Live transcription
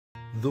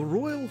The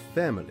royal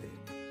family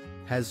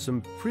has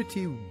some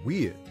pretty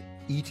weird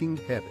eating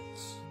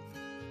habits.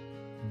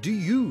 Do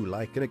you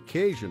like an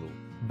occasional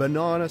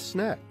banana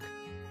snack?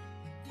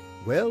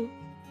 Well,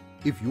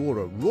 if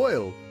you're a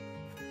royal,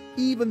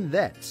 even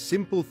that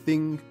simple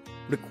thing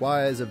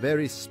requires a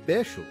very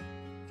special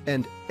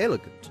and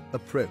elegant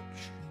approach.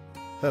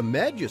 Her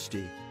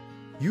Majesty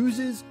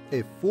uses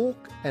a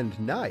fork and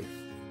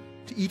knife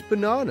to eat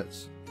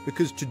bananas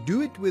because to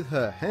do it with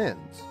her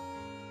hands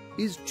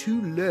is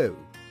too low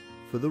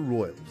for the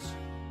royals.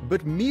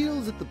 But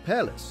meals at the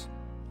palace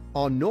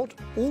are not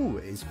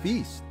always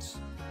feasts,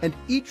 and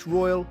each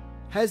royal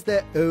has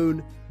their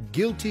own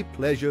guilty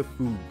pleasure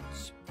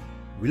foods.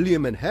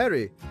 William and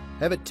Harry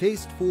have a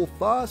taste for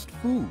fast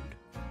food,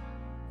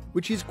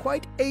 which is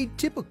quite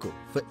atypical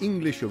for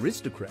English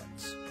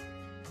aristocrats.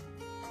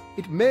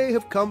 It may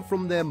have come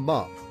from their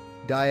mom,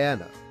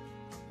 Diana,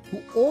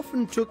 who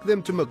often took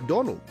them to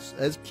McDonald's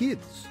as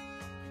kids.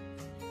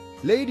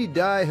 Lady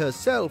Di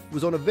herself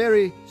was on a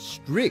very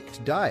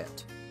strict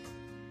diet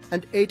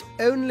and ate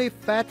only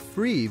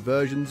fat-free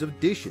versions of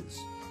dishes.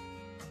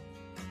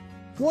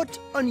 What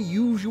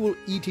unusual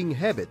eating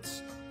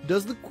habits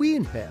does the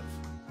Queen have?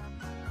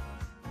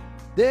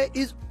 There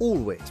is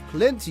always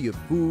plenty of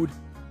food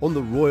on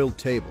the royal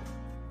table,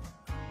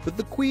 but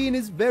the Queen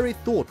is very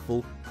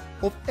thoughtful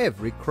of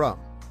every crumb.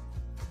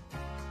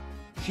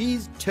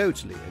 She's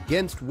totally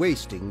against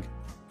wasting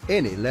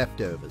any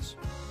leftovers.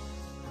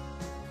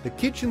 The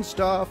kitchen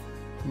staff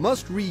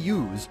must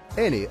reuse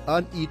any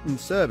uneaten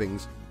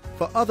servings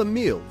for other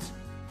meals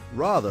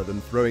rather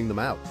than throwing them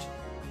out.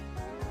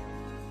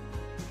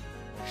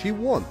 She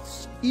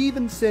once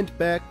even sent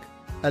back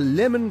a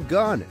lemon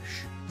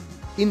garnish,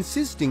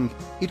 insisting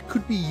it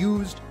could be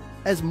used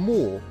as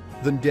more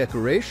than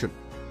decoration.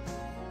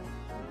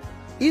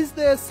 Is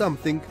there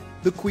something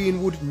the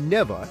Queen would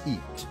never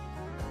eat?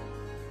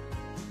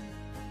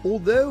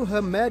 Although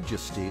Her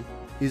Majesty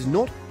is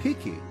not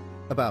picky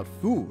about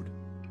food,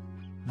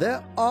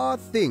 there are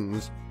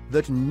things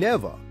that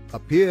never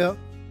appear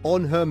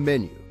on her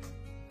menu.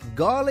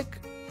 Garlic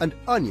and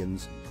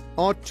onions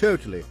are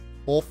totally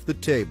off the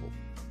table,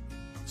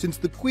 since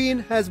the Queen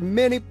has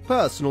many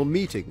personal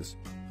meetings,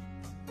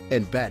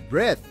 and bad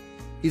breath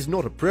is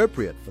not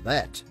appropriate for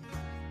that.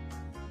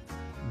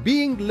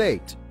 Being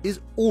late is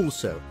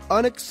also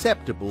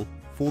unacceptable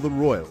for the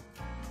royal,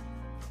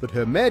 but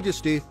Her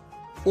Majesty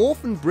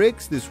often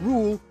breaks this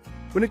rule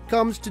when it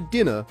comes to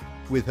dinner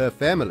with her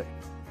family.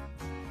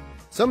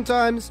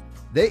 Sometimes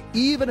they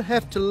even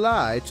have to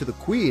lie to the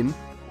Queen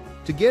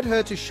to get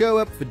her to show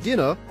up for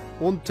dinner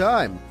on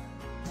time.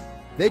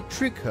 They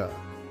trick her,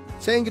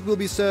 saying it will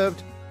be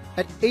served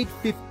at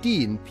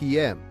 8:15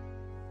 p.m.,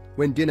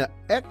 when dinner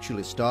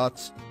actually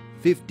starts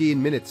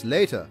 15 minutes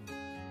later.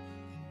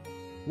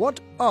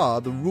 What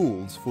are the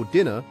rules for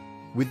dinner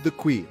with the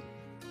Queen?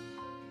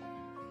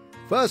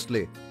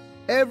 Firstly,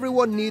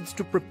 everyone needs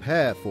to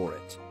prepare for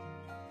it.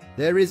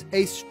 There is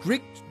a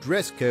strict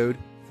dress code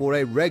for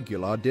a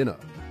regular dinner,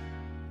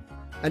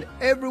 and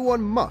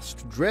everyone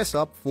must dress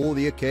up for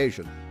the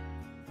occasion.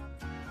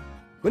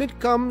 When it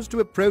comes to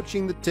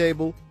approaching the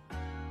table,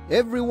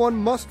 everyone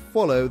must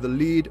follow the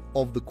lead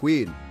of the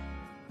Queen.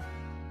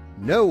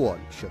 No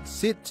one should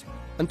sit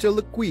until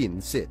the Queen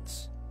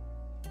sits,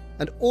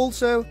 and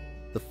also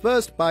the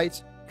first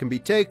bite can be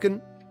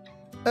taken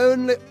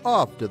only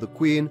after the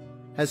Queen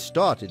has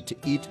started to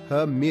eat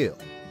her meal.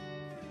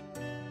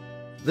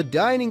 The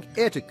dining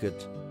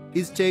etiquette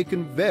is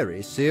taken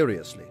very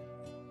seriously.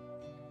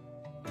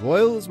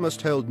 Royals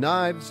must hold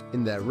knives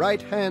in their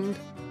right hand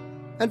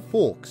and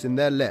forks in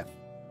their left,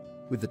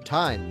 with the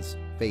tines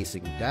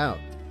facing down.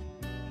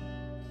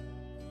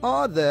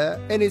 Are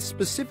there any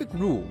specific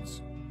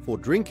rules for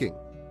drinking?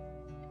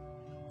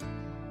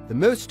 The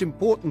most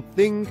important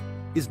thing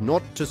is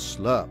not to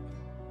slurp.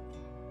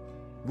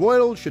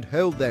 Royals should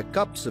hold their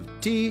cups of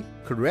tea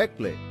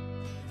correctly,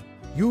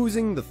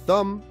 using the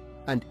thumb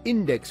and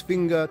index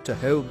finger to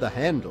hold the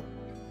handle,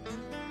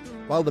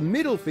 while the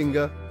middle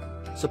finger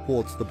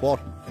supports the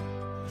bottom.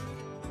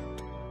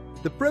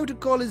 The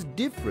protocol is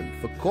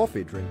different for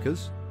coffee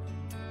drinkers.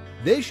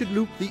 They should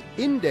loop the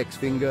index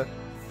finger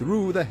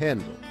through the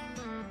handle.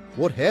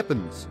 What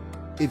happens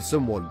if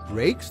someone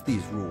breaks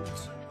these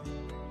rules?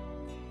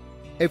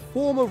 A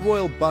former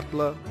royal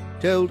butler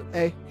told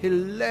a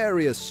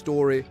hilarious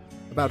story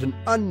about an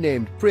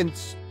unnamed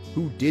prince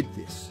who did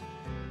this.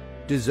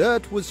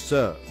 Dessert was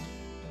served.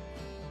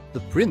 The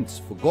prince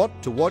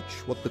forgot to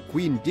watch what the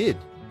Queen did.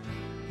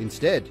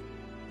 Instead,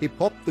 he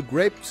popped the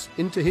grapes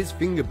into his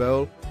finger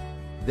bowl,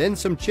 then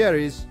some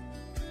cherries.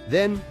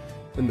 Then,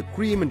 when the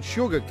cream and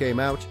sugar came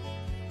out,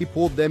 he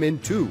poured them in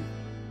too,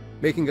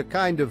 making a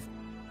kind of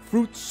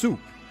fruit soup.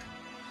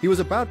 He was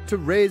about to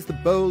raise the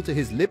bowl to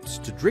his lips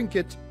to drink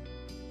it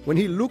when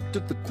he looked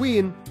at the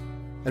Queen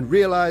and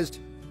realized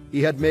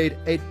he had made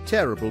a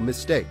terrible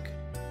mistake.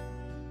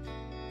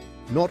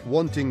 Not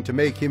wanting to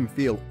make him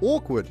feel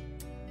awkward,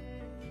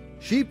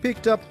 she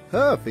picked up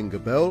her finger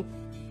bowl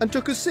and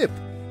took a sip.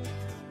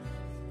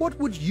 What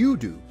would you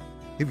do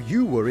if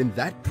you were in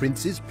that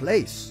prince's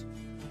place?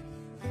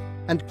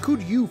 And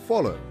could you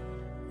follow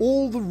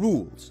all the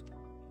rules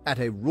at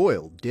a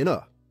royal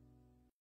dinner?